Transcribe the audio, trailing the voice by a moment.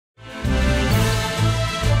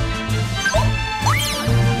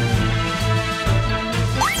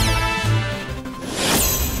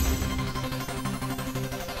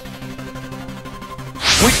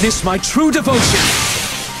Witness my true devotion.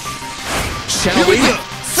 Shall we?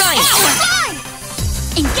 Science!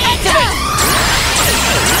 Engage!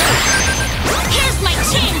 Here's my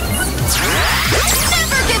chance!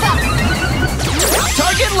 Never give up!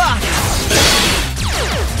 Target lock!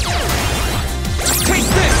 Taste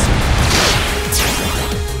this!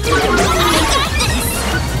 I got this!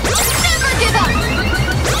 Never give up!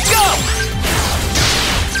 Go!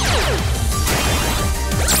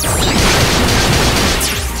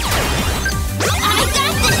 I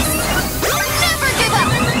got this! Never give up!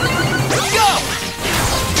 Go!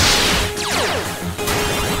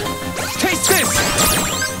 Taste this!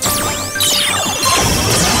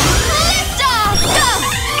 Lift off! Go!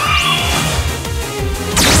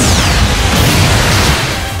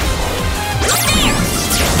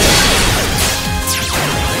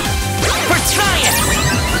 For science!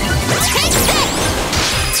 Take this!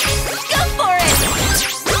 Go for it!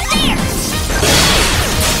 There!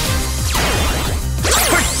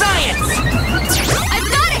 For science! I've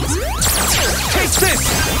got it! Taste this!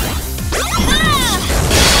 Ah!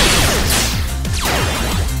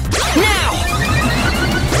 Now!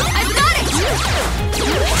 I've got it!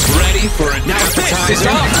 Ready for an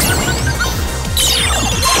appetizer?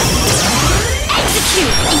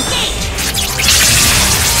 Execute! Engage!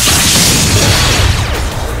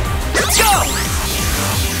 Go!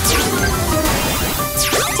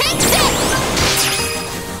 Take this!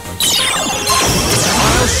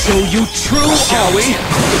 I'll show you true art.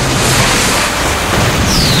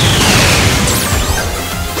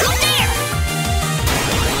 There!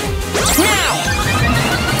 Now!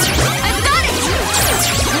 I've got it!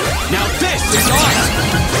 Now this is art!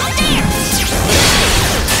 There!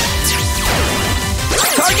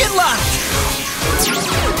 Target lock!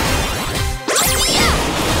 Yeah!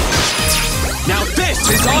 Now this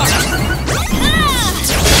is art! Ah!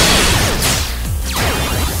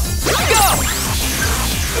 Go!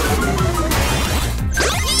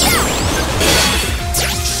 Yeah!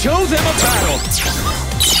 Show them a battle!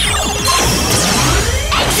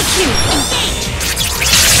 Execute! Engage!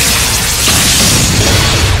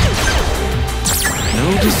 No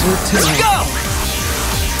dessert tonight. Go!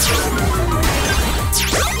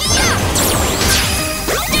 Yeah!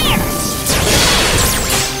 There!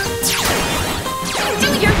 Do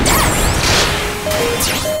your best!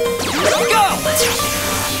 Go!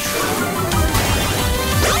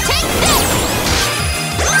 Take this!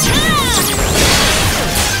 Ah!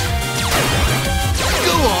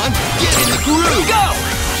 Go on! Get in the groove! Go!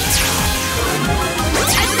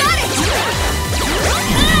 I've got it!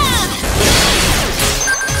 Ah!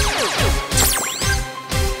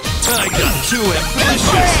 I got too Go for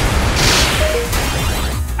ambitious! it!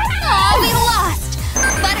 Aw, we lost!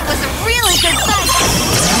 But it was a really good fight!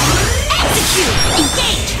 Execute!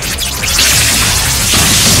 Engage!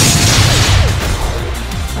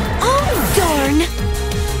 Oh, darn!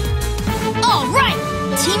 Alright!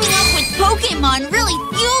 Teaming up with Pokémon really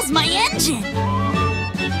fuels my engine!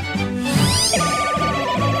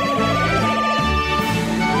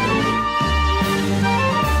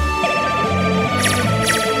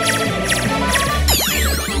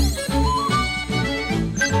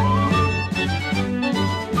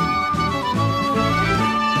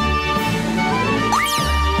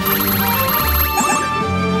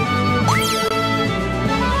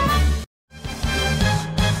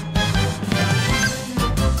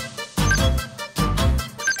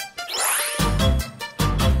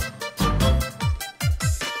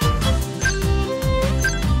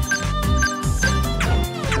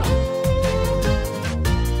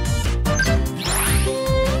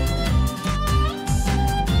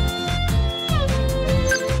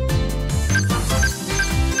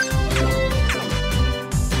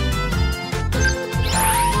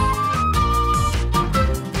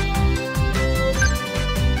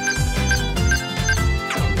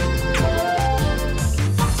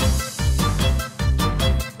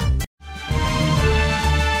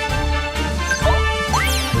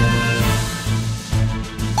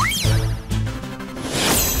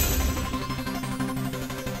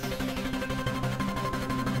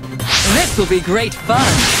 This will be great fun.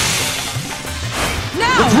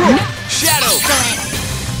 Now! Shadow!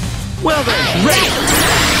 Excellent! Well then, ready!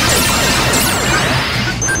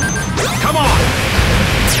 Come on!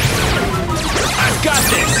 I've got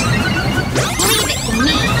this! Leave it to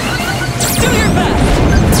me! Do your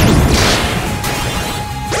best!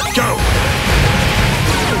 Go!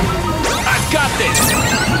 I've got this!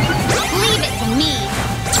 Leave it to me!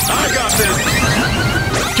 I got this!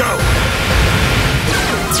 Go!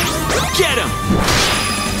 Get him!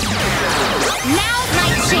 Now's my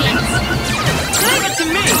chance! Leave it to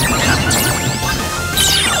me!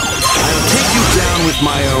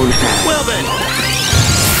 hand. Well then.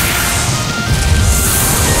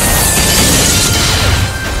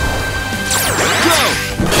 Go!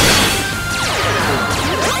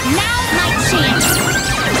 Now's my chance.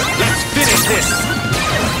 Let's finish this!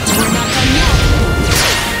 We're not done yet.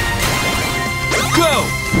 Go!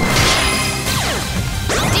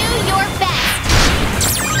 Do your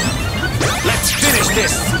best. Let's finish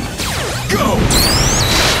this! Go!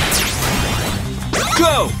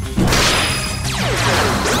 Go!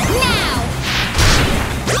 Now.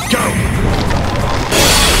 Go!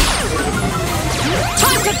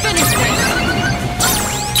 Time to finish this!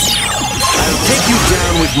 I'll take you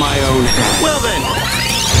down with my own hand. Well then.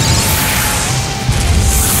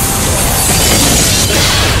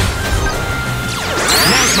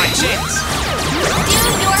 Now's my chance! Do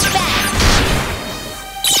your best.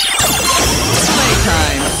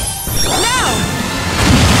 Playtime! Now!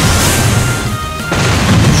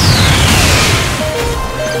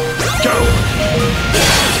 Go!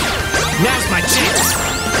 Now's my chance!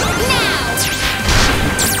 Now.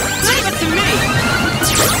 Leave it to me!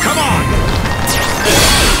 Come on!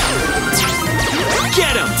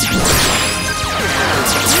 Get him!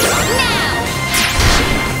 Now.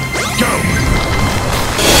 Go!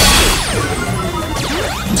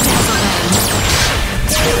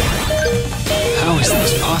 How is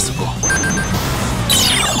this possible?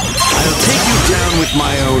 I'll take you down with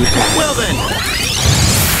my own hand. Well then.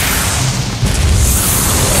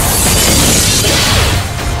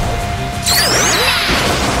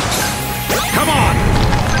 Come on!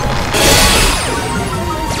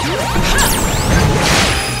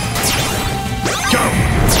 Go!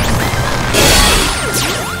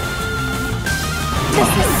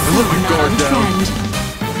 Look at guard down.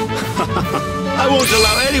 I won't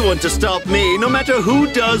allow anyone to stop me, no matter who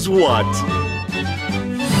does what.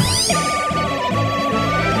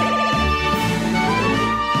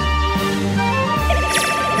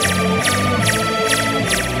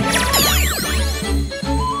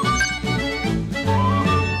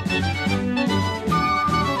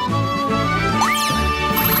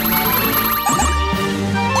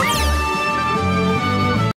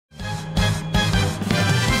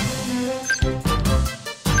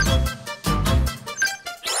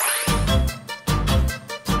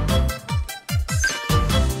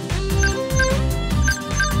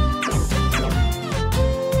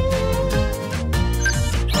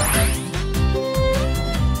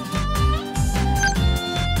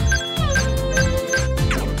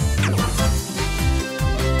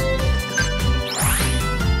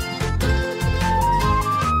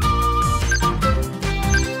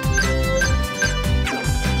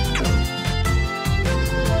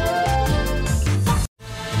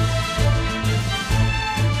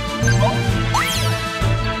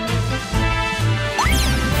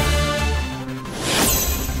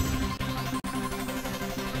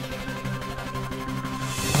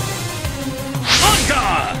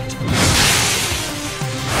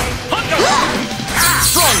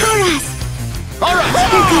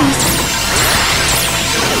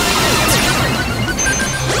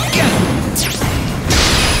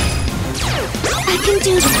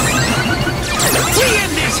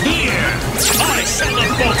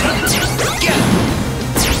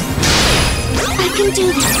 can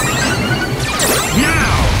do this.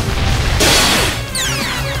 Now!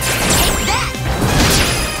 Take that!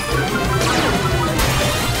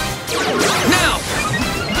 Now!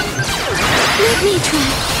 Let me try.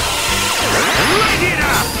 Light it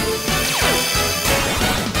up!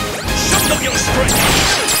 Show them your strength!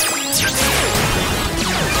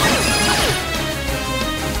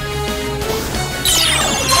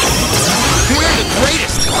 We're the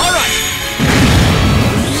greatest! All right!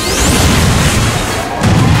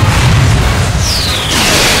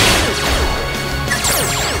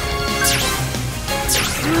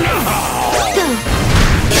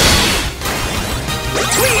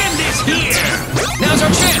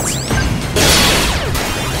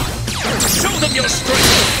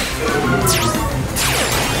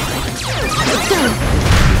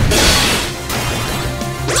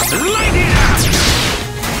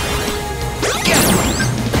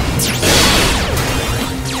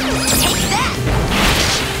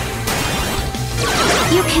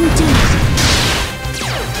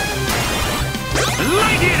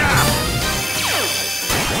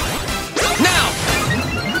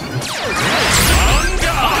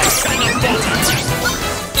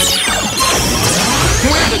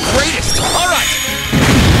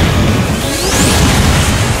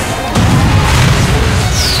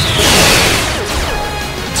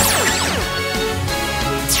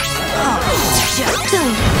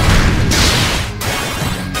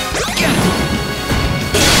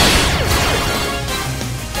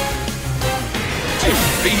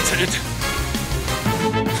 defeated.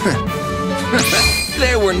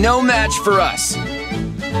 They were no match for us.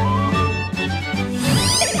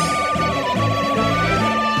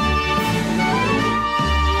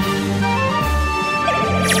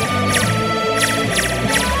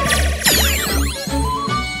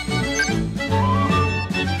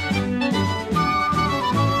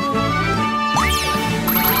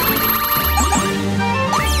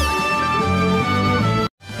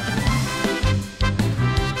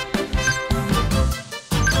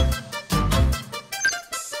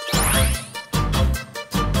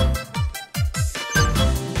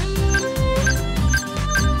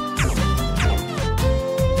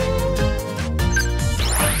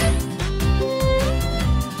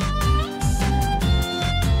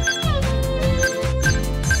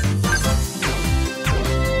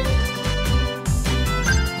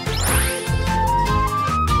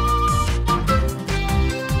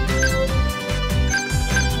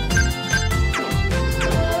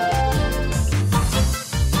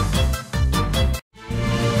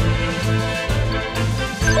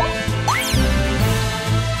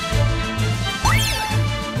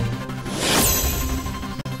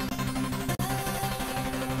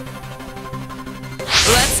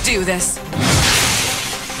 Let's do this.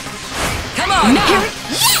 Come on! Now.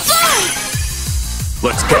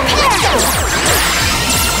 Let's go.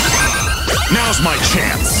 Now's my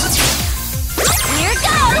chance. Here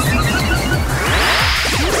goes!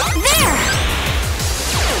 There!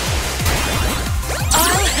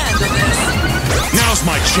 I'll handle this. Now's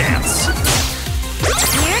my chance.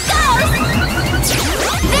 Here goes!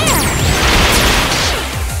 There!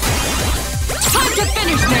 Time to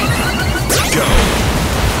finish this. Go.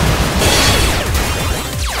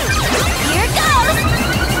 Here goes!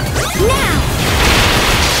 Now!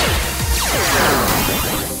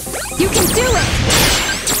 You can do it!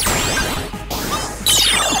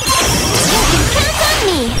 You can count on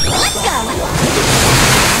me! Let's go!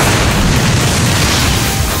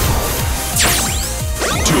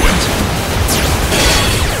 Do it.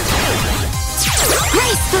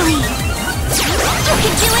 Gracefully! You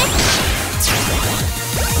can do it!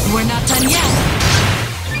 We're not done yet.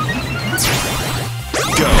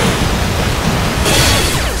 Go.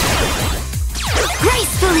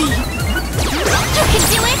 Gracefully! You can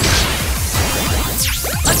do it!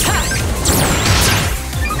 Attack!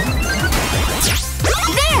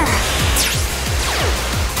 There!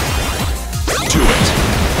 Do it.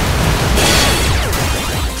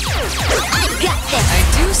 I got this! I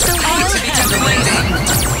do so hate to be deflating.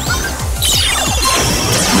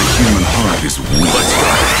 The human heart is weak. Let's go.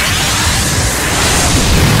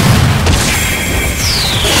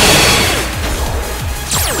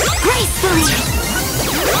 Gracefully!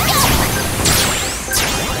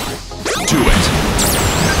 Do it.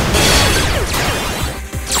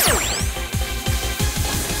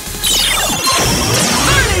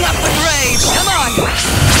 Burning up with rage! Come on!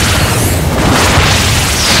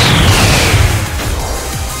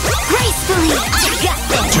 Gracefully! I got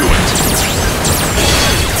this! Do it.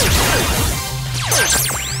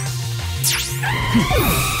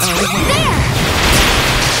 There!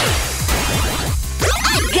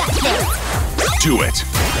 I got this! Do it.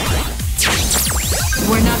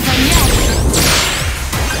 We're not done yet.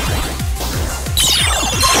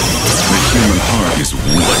 The human heart is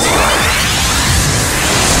weak.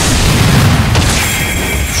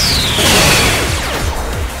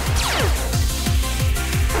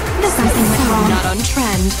 There's something went wrong. Not on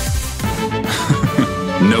trend.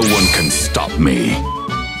 No one can stop me.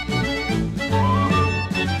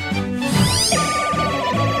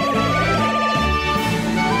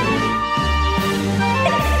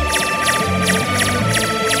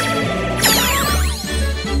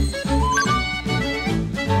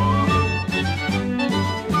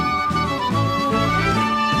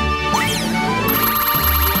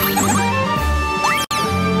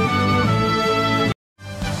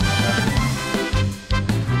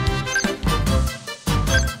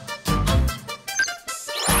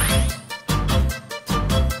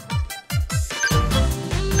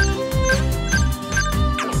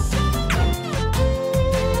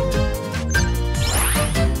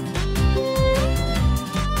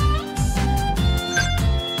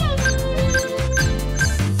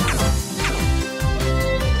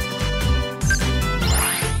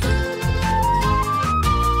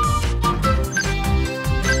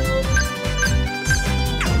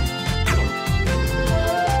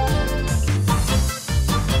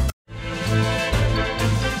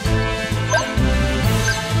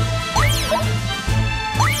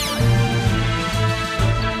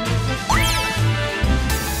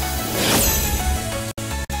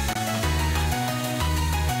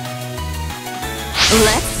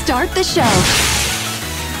 Let's start the show.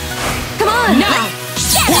 Come on! Now!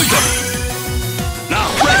 Poison! Now,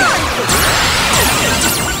 ready!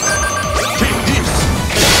 Take this!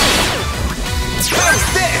 How's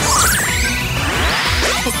this?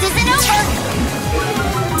 This isn't over!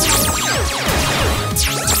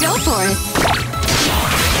 Go for it.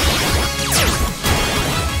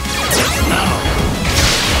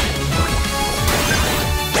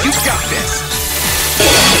 You got this.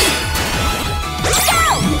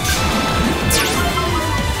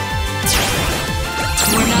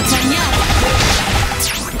 We're not done yet.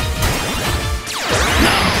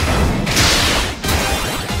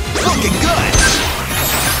 Looking good.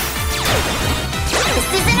 This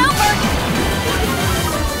isn't over!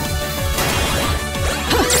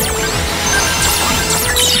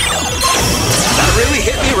 That really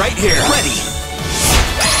hit me right here. Ready.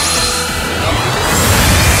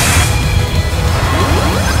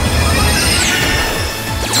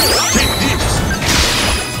 Take this!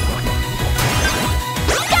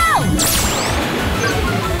 Go!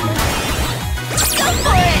 Go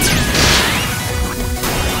for it!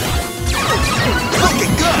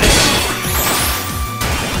 Looking good.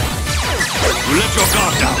 You let your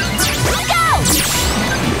guard down. Go!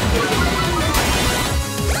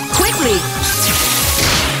 Quickly.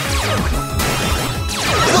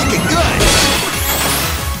 Looking good.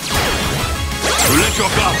 You let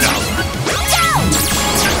your guard down. Go!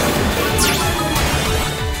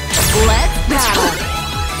 Let's battle.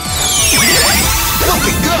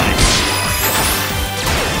 Looking good.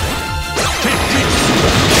 Take this!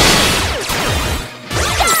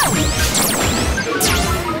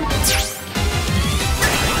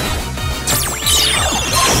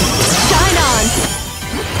 Shine on.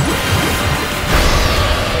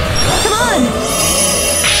 Come on.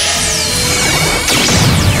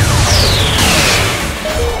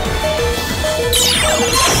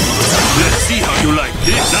 Let's see how you like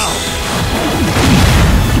this now.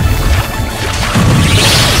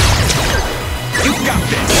 You got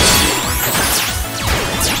this.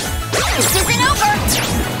 This isn't over!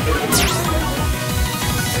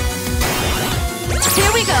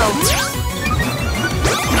 Here we go.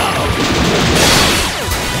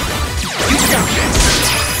 You got this.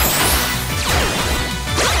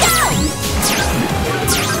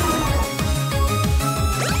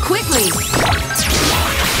 Quickly.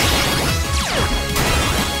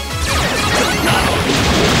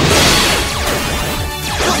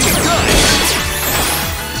 Looking good.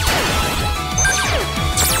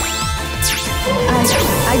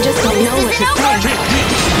 I just don't know what to say. Take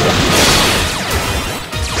this!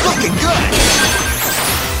 Looking good.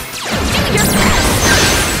 Do your best!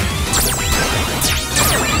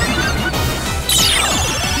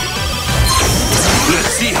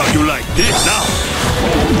 Let's see how you like this now.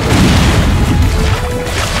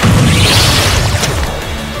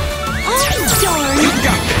 Oh, darn. You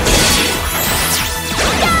got this.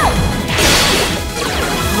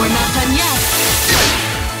 We're not done yet.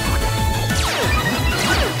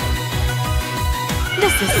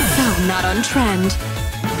 This is so not on trend.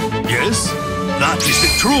 Yes? That is the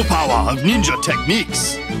true power of ninja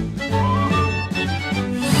techniques.